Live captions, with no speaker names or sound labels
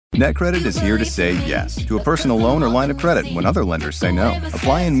NetCredit is here to say yes to a personal loan or line of credit when other lenders say no.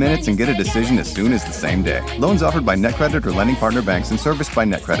 Apply in minutes and get a decision as soon as the same day. Loans offered by NetCredit or lending partner banks and serviced by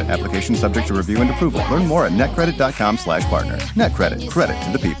NetCredit. Application subject to review and approval. Learn more at netcredit.com/partner. NetCredit. Credit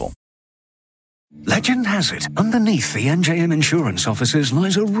to the people. Legend has it, underneath the NJM insurance offices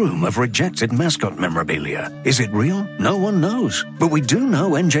lies a room of rejected mascot memorabilia. Is it real? No one knows. But we do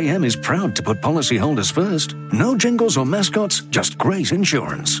know NJM is proud to put policyholders first. No jingles or mascots, just great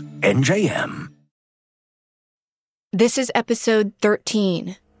insurance. NJM. This is episode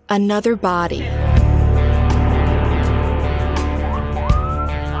 13, Another Body.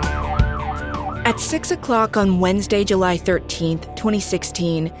 At 6 o'clock on Wednesday, July 13th,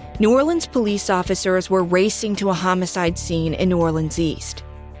 2016, New Orleans police officers were racing to a homicide scene in New Orleans East.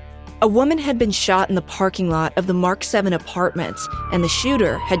 A woman had been shot in the parking lot of the Mark 7 apartments, and the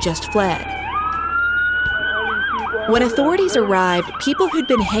shooter had just fled. When authorities arrived, people who'd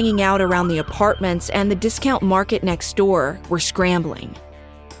been hanging out around the apartments and the discount market next door were scrambling.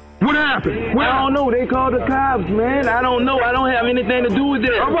 What happened? I don't know. They called the cops, man. I don't know. I don't have anything to do with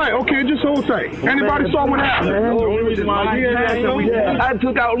that. All right, okay, just hold tight. Anybody saw what happened? I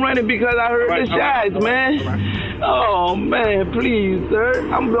took out running because I heard the shots, man. Oh, man, please, sir.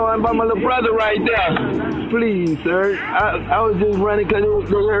 I'm going by my little brother right there. Please, sir. I was just running because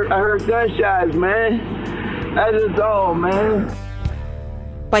I heard gunshots, man. That's just all, man.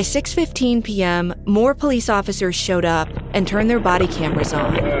 By 6:15 p.m., more police officers showed up and turned their body cameras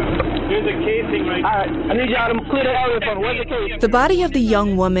on. There's a casing right there. I need y'all to clear the area for me. Where's the case? The body of the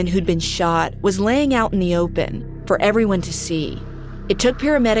young woman who'd been shot was laying out in the open for everyone to see. It took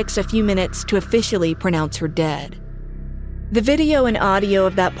paramedics a few minutes to officially pronounce her dead. The video and audio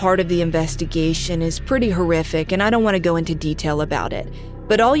of that part of the investigation is pretty horrific, and I don't want to go into detail about it.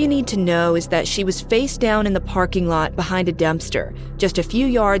 But all you need to know is that she was face down in the parking lot behind a dumpster, just a few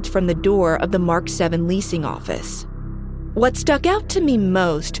yards from the door of the Mark 7 leasing office. What stuck out to me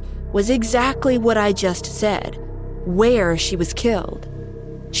most was exactly what I just said, where she was killed.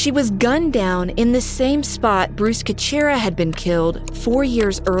 She was gunned down in the same spot Bruce Kuchera had been killed 4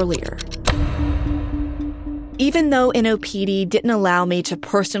 years earlier. Even though NOPD didn't allow me to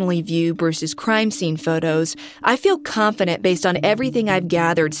personally view Bruce's crime scene photos, I feel confident based on everything I've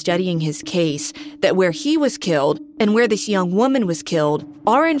gathered studying his case that where he was killed and where this young woman was killed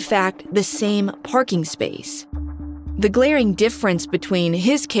are in fact the same parking space. The glaring difference between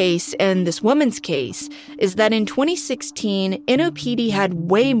his case and this woman's case is that in 2016, NOPD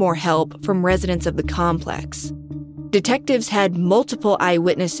had way more help from residents of the complex. Detectives had multiple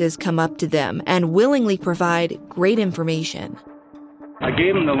eyewitnesses come up to them and willingly provide great information. I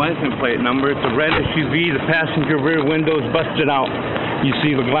gave him the license plate number. It's a red SUV. The passenger rear window's busted out. You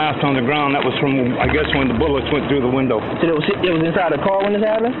see the glass on the ground. That was from, I guess, when the bullets went through the window. So it was inside the car when this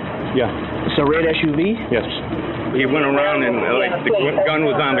happened? Yeah. It's a red SUV? Yes. He went around and like the gun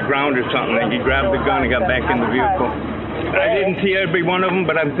was on the ground or something. And he grabbed the gun and got back in the vehicle. I didn't see every one of them,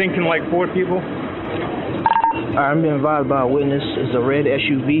 but I'm thinking like 4 people. I'm being advised by a witness. It's a red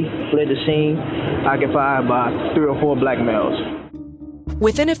SUV, fled the scene, occupied by 3 or 4 black males.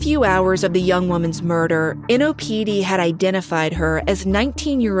 Within a few hours of the young woman's murder, NOPD had identified her as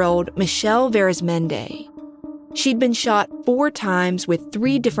 19-year-old Michelle Verizmende. She'd been shot 4 times with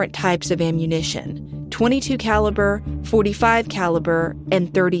 3 different types of ammunition, 22 caliber, 45 caliber,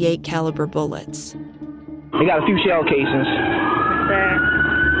 and 38 caliber bullets. They got a few shell casings.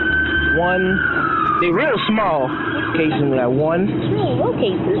 One, they're real small cases, like 1. Really low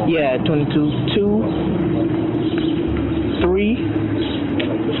cases? Yeah, 22, 2, 3,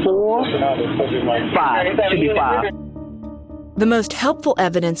 4, 5. Should be 5. The most helpful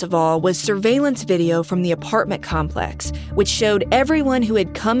evidence of all was surveillance video from the apartment complex, which showed everyone who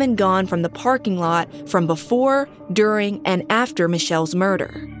had come and gone from the parking lot from before, during, and after Michelle's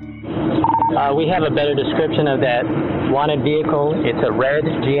murder. We have a better description of that wanted vehicle. It's a red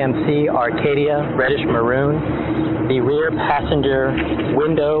GMC Arcadia, reddish maroon. The rear passenger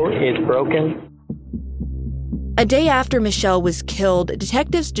window is broken. A day after Michelle was killed,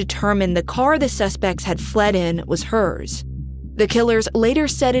 detectives determined the car the suspects had fled in was hers. The killers later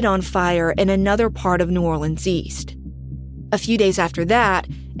set it on fire in another part of New Orleans East. A few days after that,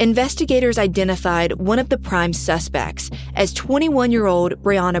 investigators identified one of the prime suspects as 21-year-old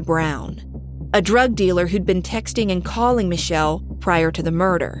Brianna Brown, a drug dealer who'd been texting and calling Michelle prior to the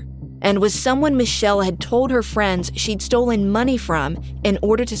murder, and was someone Michelle had told her friends she'd stolen money from in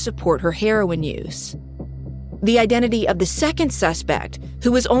order to support her heroin use. The identity of the second suspect,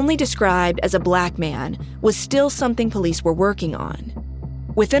 who was only described as a black man, was still something police were working on.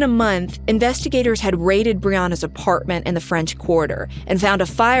 Within a month, investigators had raided Brianna's apartment in the French Quarter and found a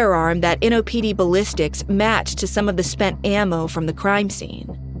firearm that NOPD ballistics matched to some of the spent ammo from the crime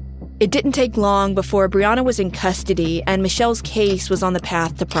scene. It didn't take long before Brianna was in custody and Michelle's case was on the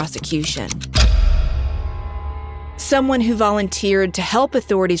path to prosecution. Someone who volunteered to help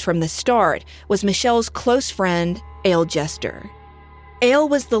authorities from the start was Michelle's close friend, Ale Jester. Ale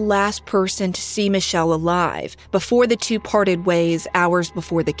was the last person to see Michelle alive before the two parted ways hours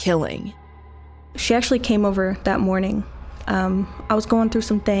before the killing. She actually came over that morning. I was going through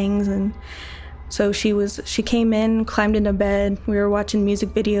some things, and so she came in, climbed into bed. We were watching music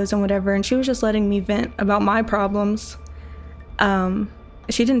videos and whatever, and she was just letting me vent about my problems.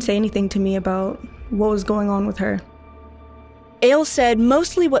 She didn't say anything to me about what was going on with her. Ale said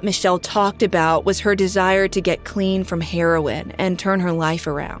mostly what Michelle talked about was her desire to get clean from heroin and turn her life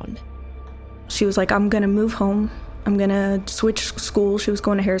around. She was like, I'm going to move home. I'm going to switch school. She was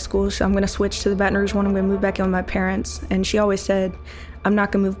going to hair school. So I'm going to switch to the Baton Rouge one. I'm going to move back in with my parents. And she always said, I'm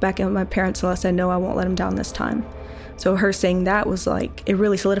not going to move back in with my parents unless I know I won't let them down this time. So her saying that was like, it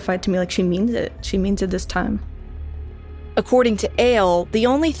really solidified to me, like she means it. She means it this time. According to Ale, the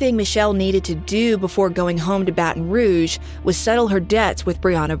only thing Michelle needed to do before going home to Baton Rouge was settle her debts with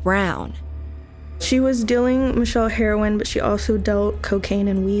Brianna Brown. She was dealing Michelle heroin, but she also dealt cocaine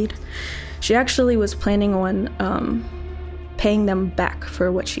and weed. She actually was planning on paying them back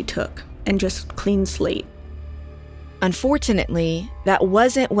for what she took and just clean slate. Unfortunately, that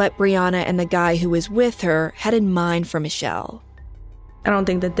wasn't what Brianna and the guy who was with her had in mind for Michelle. I don't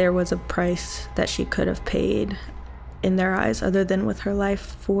think that there was a price that she could have paid in their eyes other than with her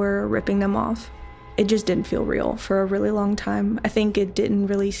life for ripping them off. It just didn't feel real for a really long time. I think it didn't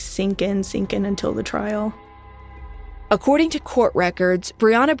really sink in until the trial. According to court records,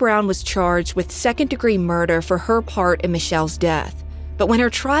 Brianna Brown was charged with second-degree murder for her part in Michelle's death. But when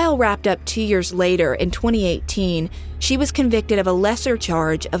her trial wrapped up 2 years later, in 2018, she was convicted of a lesser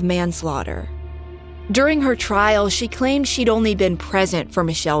charge of manslaughter. During her trial, she claimed she'd only been present for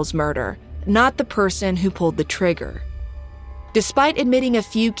Michelle's murder, not the person who pulled the trigger. Despite admitting a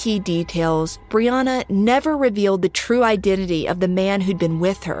few key details, Brianna never revealed the true identity of the man who'd been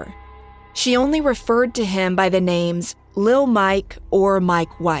with her. She only referred to him by the names Lil Mike or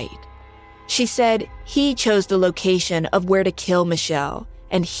Mike White. She said he chose the location of where to kill Michelle,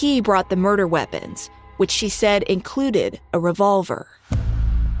 and he brought the murder weapons, which she said included a revolver.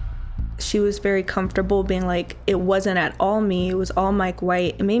 She was very comfortable being like, it wasn't at all me, it was all Mike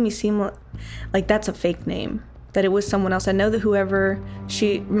White. It made me seem like that's a fake name, that it was someone else. I know that whoever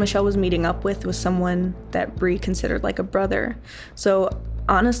Michelle was meeting up with was someone that Bree considered like a brother. So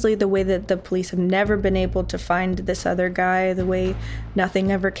honestly, the way that the police have never been able to find this other guy, the way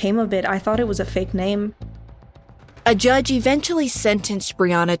nothing ever came of it, I thought it was a fake name. A judge eventually sentenced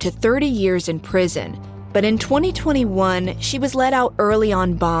Brianna to 30 years in prison, but in 2021, she was let out early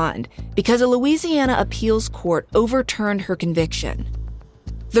on bond because a Louisiana appeals court overturned her conviction.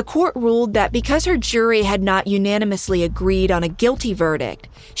 The court ruled that because her jury had not unanimously agreed on a guilty verdict,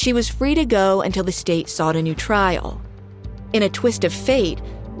 she was free to go until the state sought a new trial. In a twist of fate,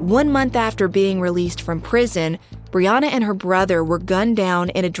 1 month after being released from prison, Brianna and her brother were gunned down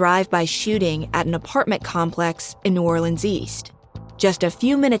in a drive-by shooting at an apartment complex in New Orleans East, just a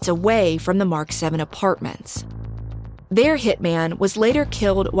few minutes away from the Mark 7 apartments. Their hitman was later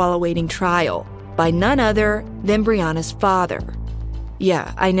killed while awaiting trial by none other than Brianna's father.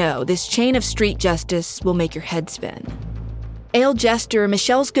 Yeah, I know, this chain of street justice will make your head spin. Ale Jester,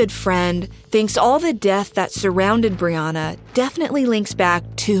 Michelle's good friend, thinks all the death that surrounded Brianna definitely links back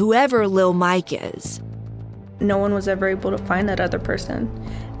to whoever Lil Mike is. No one was ever able to find that other person.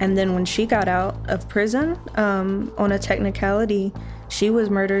 And then when she got out of prison, on a technicality, she was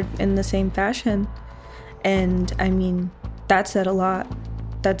murdered in the same fashion. And I mean, that said a lot.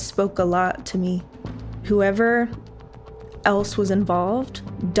 That spoke a lot to me. Whoever else was involved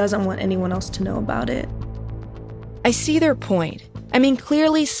doesn't want anyone else to know about it. I see their point. I mean,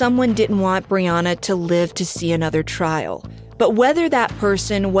 clearly someone didn't want Brianna to live to see another trial. But whether that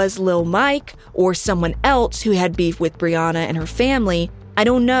person was Lil Mike or someone else who had beef with Brianna and her family, I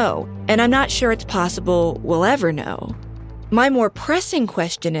don't know, and I'm not sure it's possible we'll ever know. My more pressing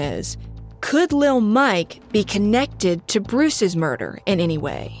question is, could Lil Mike be connected to Bruce's murder in any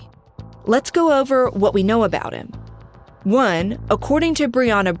way? Let's go over what we know about him. 1, according to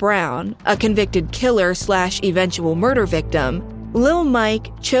Brianna Brown, a convicted killer/eventual murder victim, Lil Mike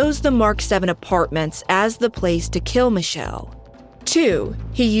chose the Mark 7 apartments as the place to kill Michelle. 2,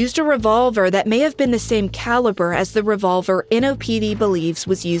 he used a revolver that may have been the same caliber as the revolver NOPD believes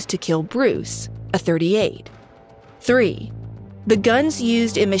was used to kill Bruce, a .38. 3, The guns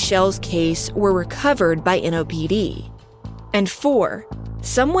used in Michelle's case were recovered by NOPD. And 4,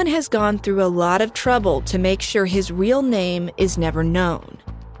 someone has gone through a lot of trouble to make sure his real name is never known.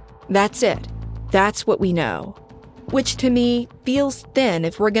 That's it. That's what we know. Which to me feels thin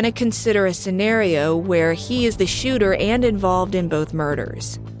if we're going to consider a scenario where he is the shooter and involved in both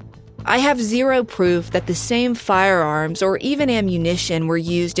murders. I have zero proof that the same firearms or even ammunition were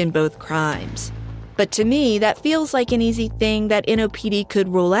used in both crimes. But to me, that feels like an easy thing that NOPD could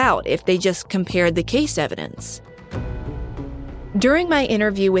rule out if they just compared the case evidence. During my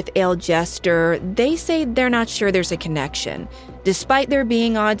interview with Ale Jester, they say they're not sure there's a connection, despite there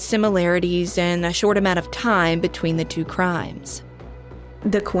being odd similarities and a short amount of time between the two crimes.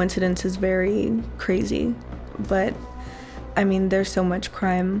 The coincidence is very crazy, but I mean, there's so much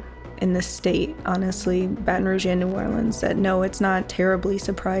crime in the state, honestly, Baton Rouge and New Orleans, that no, it's not terribly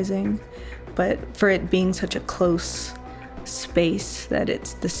surprising. But for it being such a close space, that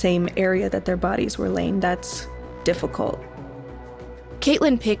it's the same area that their bodies were laying, that's difficult.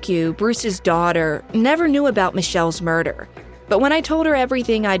 Caitlin Picayune, Bruce's daughter, never knew about Michelle's murder. But when I told her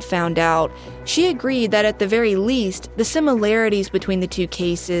everything I'd found out, she agreed that at the very least, the similarities between the two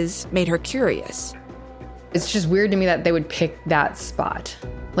cases made her curious. It's just weird to me that they would pick that spot.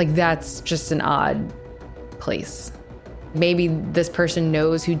 Like, that's just an odd place. Maybe this person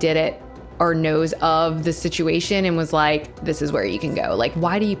knows who did it or knows of the situation and was like, this is where you can go. Like,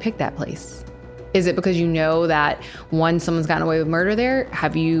 why do you pick that place? Is it because you know that, one, someone's gotten away with murder there?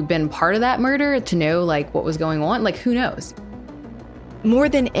 Have you been part of that murder to know, like, what was going on? Like, who knows? More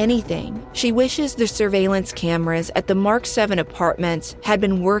than anything, she wishes the surveillance cameras at the Mark 7 apartments had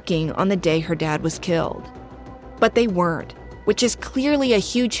been working on the day her dad was killed. But they weren't, which is clearly a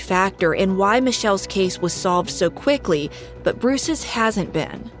huge factor in why Michelle's case was solved so quickly, but Bruce's hasn't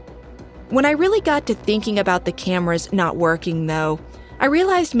been. When I really got to thinking about the cameras not working, though, I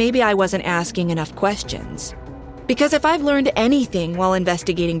realized maybe I wasn't asking enough questions. Because if I've learned anything while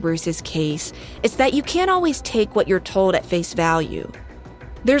investigating Bruce's case, it's that you can't always take what you're told at face value.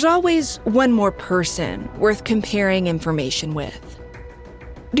 There's always one more person worth comparing information with.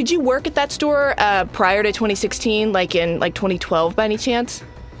 Did you work at that store prior to 2016, like in 2012 by any chance?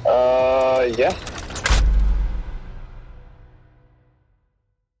 Yeah.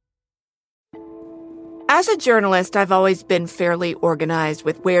 As a journalist, I've always been fairly organized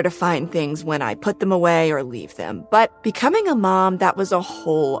with where to find things when I put them away or leave them. But becoming a mom, that was a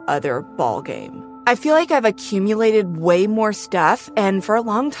whole other ballgame. I feel like I've accumulated way more stuff, and for a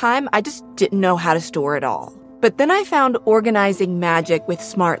long time, I just didn't know how to store it all. But then I found organizing magic with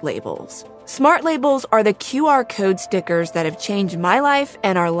Smart Labels. Smart Labels are the QR code stickers that have changed my life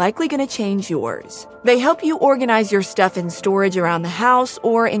and are likely going to change yours. They help you organize your stuff in storage around the house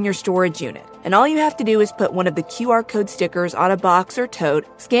or in your storage unit. And all you have to do is put one of the QR code stickers on a box or tote,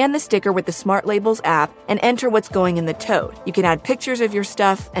 scan the sticker with the Smart Labels app, and enter what's going in the tote. You can add pictures of your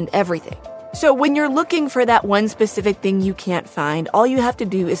stuff and everything. So when you're looking for that one specific thing you can't find, all you have to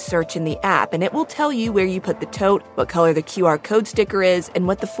do is search in the app, and it will tell you where you put the tote, what color the QR code sticker is, and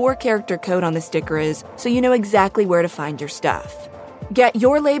what the 4-character code on the sticker is, so you know exactly where to find your stuff. Get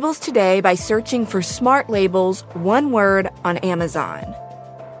your labels today by searching for Smart Labels, one word, on Amazon.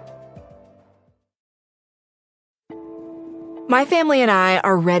 My family and I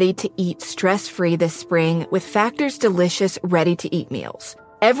are ready to eat stress-free this spring with Factor's delicious ready-to-eat meals.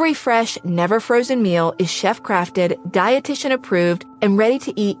 Every fresh, never-frozen meal is chef-crafted, dietitian-approved, and ready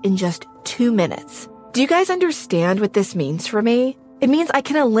to eat in just 2 minutes. Do you guys understand what this means for me? It means I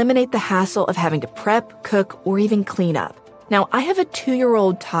can eliminate the hassle of having to prep, cook, or even clean up. Now, I have a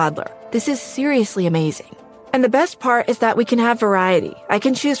 2-year-old toddler. This is seriously amazing. And the best part is that we can have variety. I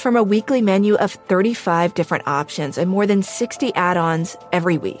can choose from a weekly menu of 35 different options and more than 60 add-ons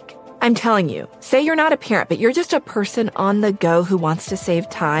every week. I'm telling you, say you're not a parent, but you're just a person on the go who wants to save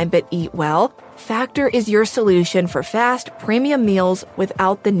time but eat well. Factor is your solution for fast, premium meals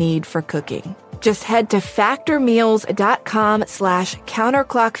without the need for cooking. Just head to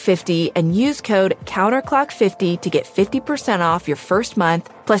factormeals.com/counterclock50 and use code counterclock50 to get 50% off your first month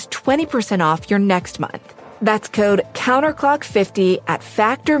plus 20% off your next month. That's code counterclock50 at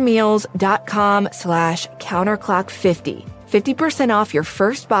factormeals.com/counterclock50. 50% off your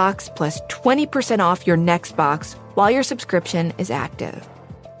first box plus 20% off your next box while your subscription is active.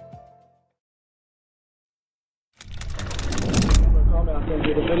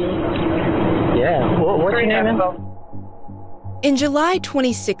 Yeah. What's your name, man? In July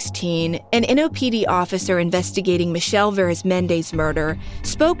 2016, an NOPD officer investigating Michelle Veras-Mendez murder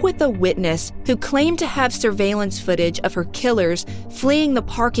spoke with a witness who claimed to have surveillance footage of her killers fleeing the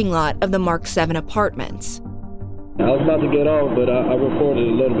parking lot of the Mark 7 apartments. I was about to get off, but I recorded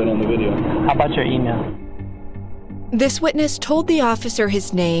a little bit on the video. How about your email? This witness told the officer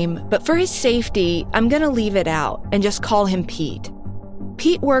his name, but for his safety, I'm going to leave it out and just call him Pete.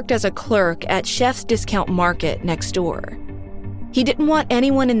 Pete worked as a clerk at Chef's Discount Market next door. He didn't want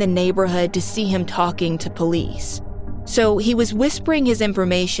anyone in the neighborhood to see him talking to police. So he was whispering his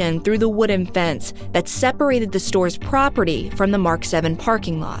information through the wooden fence that separated the store's property from the Mark 7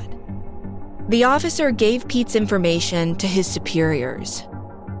 parking lot. The officer gave Pete's information to his superiors.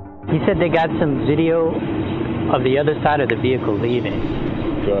 He said they got some video of the other side of the vehicle leaving.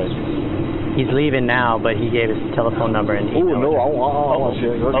 Good. He's leaving now, but he gave his telephone number and email. Oh, no, I want to see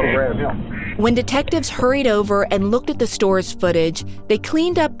it. Let's grab him. When detectives hurried over and looked at the store's footage, they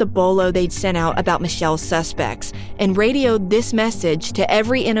cleaned up the bolo they'd sent out about Michelle's suspects and radioed this message to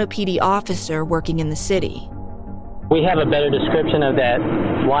every NOPD officer working in the city. We have a better description of that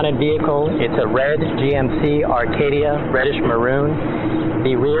wanted vehicle. It's a red GMC Arcadia, reddish maroon.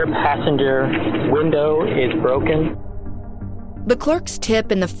 The rear passenger window is broken. The clerk's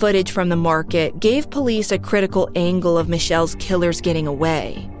tip and the footage from the market gave police a critical angle of Michelle's killers getting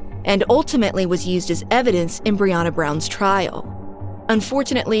away, and ultimately was used as evidence in Breonna Brown's trial.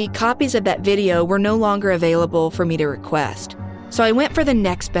 Unfortunately, copies of that video were no longer available for me to request, so I went for the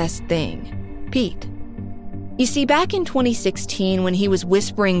next best thing, Pete. You see, back in 2016, when he was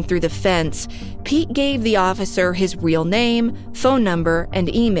whispering through the fence, Pete gave the officer his real name, phone number,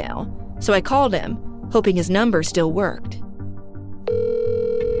 and email, so I called him, hoping his number still worked.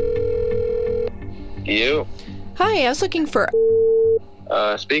 You? Hi, I was looking for...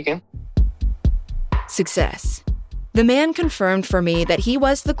 Speaking. Success. The man confirmed for me that he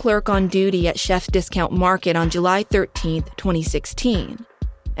was the clerk on duty at Chef's Discount Market on July 13th, 2016.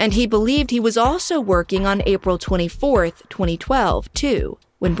 And he believed he was also working on April 24th, 2012, too,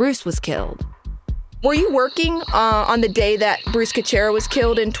 when Bruce was killed. Were you working on the day that Bruce Kuchera was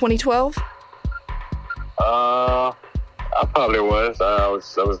killed in 2012? I probably was. I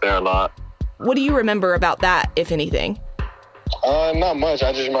was there a lot. What do you remember about that, if anything? Not much.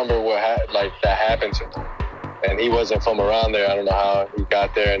 I just remember what that happened to him. And he wasn't from around there. I don't know how he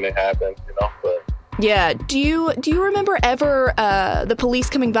got there and it happened, but... Yeah. Do you remember ever the police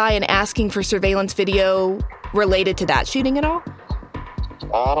coming by and asking for surveillance video related to that shooting at all?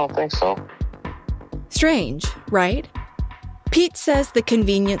 I don't think so. Strange, right? Pete says the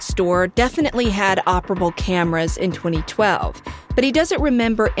convenience store definitely had operable cameras in 2012, but he doesn't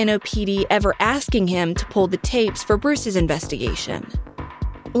remember NOPD ever asking him to pull the tapes for Bruce's investigation.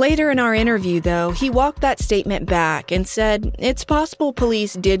 Later in our interview, though, he walked that statement back and said it's possible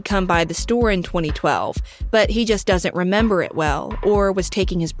police did come by the store in 2012, but he just doesn't remember it well or was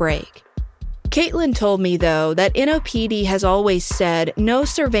taking his break. Caitlin told me, though, that NOPD has always said no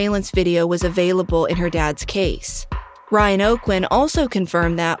surveillance video was available in her dad's case. Ryan Oquin also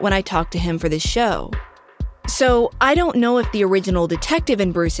confirmed that when I talked to him for this show. So I don't know if the original detective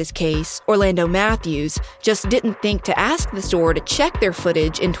in Bruce's case, Orlando Matthews, just didn't think to ask the store to check their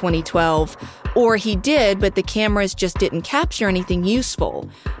footage in 2012, or he did, but the cameras just didn't capture anything useful.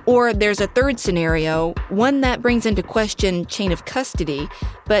 Or there's a third scenario, one that brings into question chain of custody,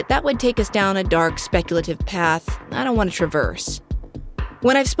 but that would take us down a dark, speculative path I don't want to traverse.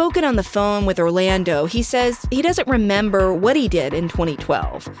 When I've spoken on the phone with Orlando, he says he doesn't remember what he did in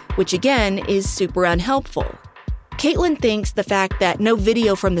 2012, which again is super unhelpful. Caitlin thinks the fact that no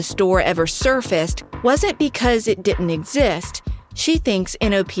video from the store ever surfaced wasn't because it didn't exist. She thinks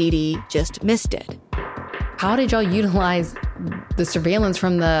NOPD just missed it. How did y'all utilize the surveillance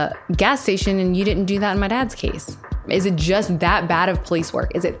from the gas station and you didn't do that in my dad's case? Is it just that bad of police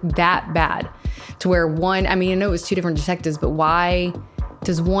work? Is it that bad to where one, I know it was two different detectives, but why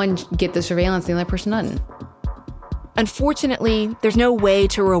does one get the surveillance and the other person doesn't? Unfortunately, there's no way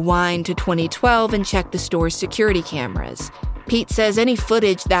to rewind to 2012 and check the store's security cameras. Pete says any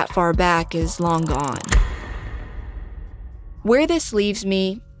footage that far back is long gone. Where this leaves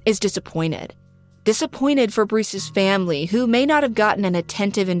me is disappointed. Disappointed for Bruce's family, who may not have gotten an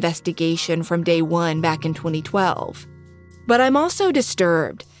attentive investigation from day one back in 2012. But I'm also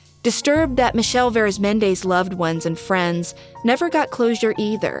disturbed. Disturbed that Michelle Veras-Mendez' loved ones and friends never got closure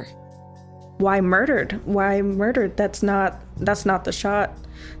either. Why murdered? Why murdered? That's not the shot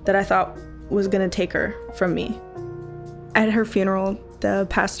that I thought was going to take her from me. At her funeral, the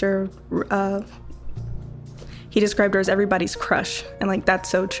pastor, he described her as everybody's crush. And that's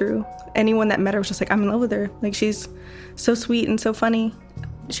so true. Anyone that met her was just I'm in love with her. She's so sweet and so funny.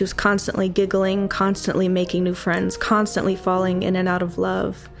 She was constantly giggling, constantly making new friends, constantly falling in and out of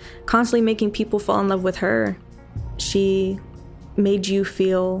love, constantly making people fall in love with her. She made you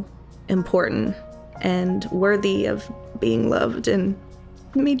feel important. and worthy of being loved, and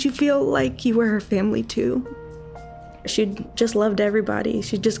made you feel like you were her family too. She just loved everybody.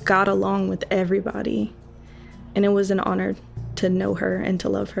 She just got along with everybody. And it was an honor to know her and to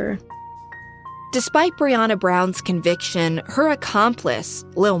love her. Despite Brianna Brown's conviction, her accomplice,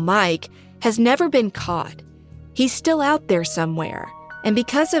 Lil Mike, has never been caught. He's still out there somewhere. And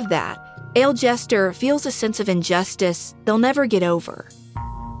because of that, Ale Jester feels a sense of injustice they'll never get over.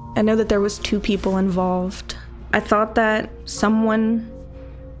 I know that there was 2 people involved. I thought that someone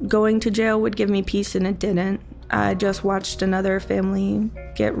going to jail would give me peace, and it didn't. I just watched another family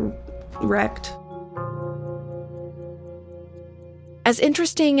get wrecked. As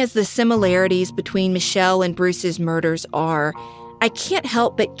interesting as the similarities between Michelle and Bruce's murders are, I can't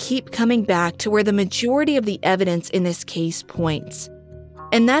help but keep coming back to where the majority of the evidence in this case points.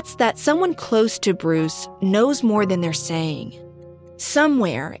 And that's that someone close to Bruce knows more than they're saying.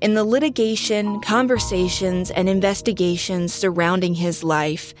 Somewhere in the litigation, conversations, and investigations surrounding his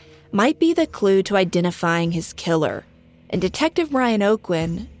life might be the clue to identifying his killer. And Detective Brian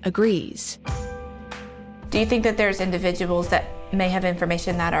Oaquin agrees. Do you think that there's individuals that may have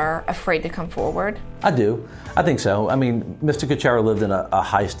information that are afraid to come forward? I do. I think so. I mean, Mr. Kuchera lived in a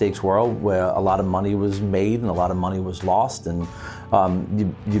high-stakes world where a lot of money was made and a lot of money was lost, and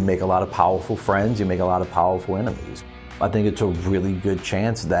you make a lot of powerful friends, you make a lot of powerful enemies. I think it's a really good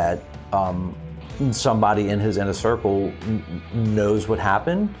chance that somebody in his inner circle knows what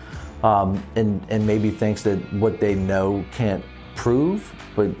happened, and maybe thinks that what they know can't prove,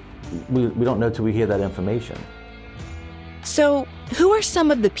 but we don't know till we hear that information. So, who are some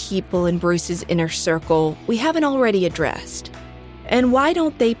of the people in Bruce's inner circle we haven't already addressed? And why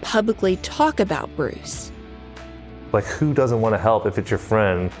don't they publicly talk about Bruce? Like, who doesn't want to help if it's your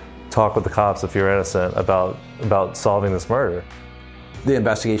friend talk with the cops if you're innocent about solving this murder? The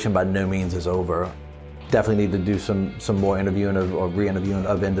investigation by no means is over. Definitely need to do some more interviewing or re-interviewing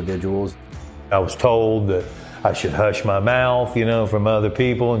of individuals. I was told that I should hush my mouth, from other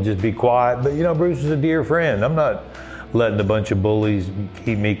people and just be quiet. But, Bruce is a dear friend. I'm not letting a bunch of bullies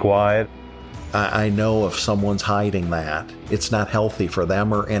keep me quiet. I know if someone's hiding that, it's not healthy for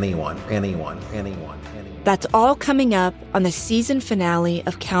them or anyone. That's all coming up on the season finale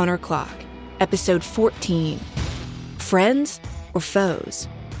of Counterclock, episode 14. Friends or foes?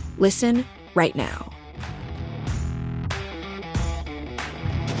 Listen right now.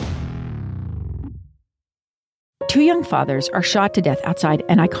 Two young fathers are shot to death outside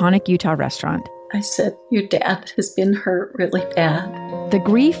an iconic Utah restaurant. I said, your dad has been hurt really bad. The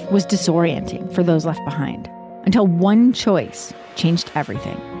grief was disorienting for those left behind, until one choice changed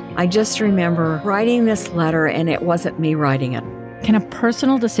everything. I just remember writing this letter, and it wasn't me writing it. Can a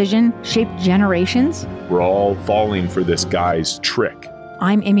personal decision shape generations? We're all falling for this guy's trick.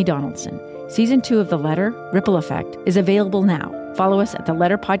 I'm Amy Donaldson. Season 2 of The Letter, Ripple Effect, is available now. Follow us at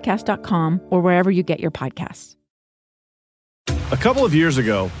theletterpodcast.com or wherever you get your podcasts. A couple of years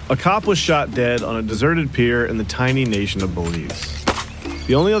ago, a cop was shot dead on a deserted pier in the tiny nation of Belize.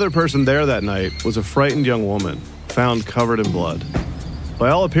 The only other person there that night was a frightened young woman, found covered in blood. By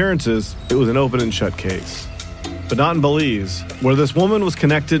all appearances, it was an open and shut case. But not in Belize, where this woman was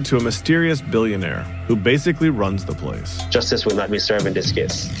connected to a mysterious billionaire who basically runs the place. Justice will not be served in this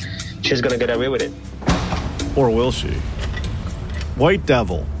case. She's gonna get away with it. Or will she? White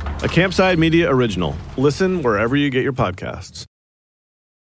Devil, a Campside Media original. Listen wherever you get your podcasts.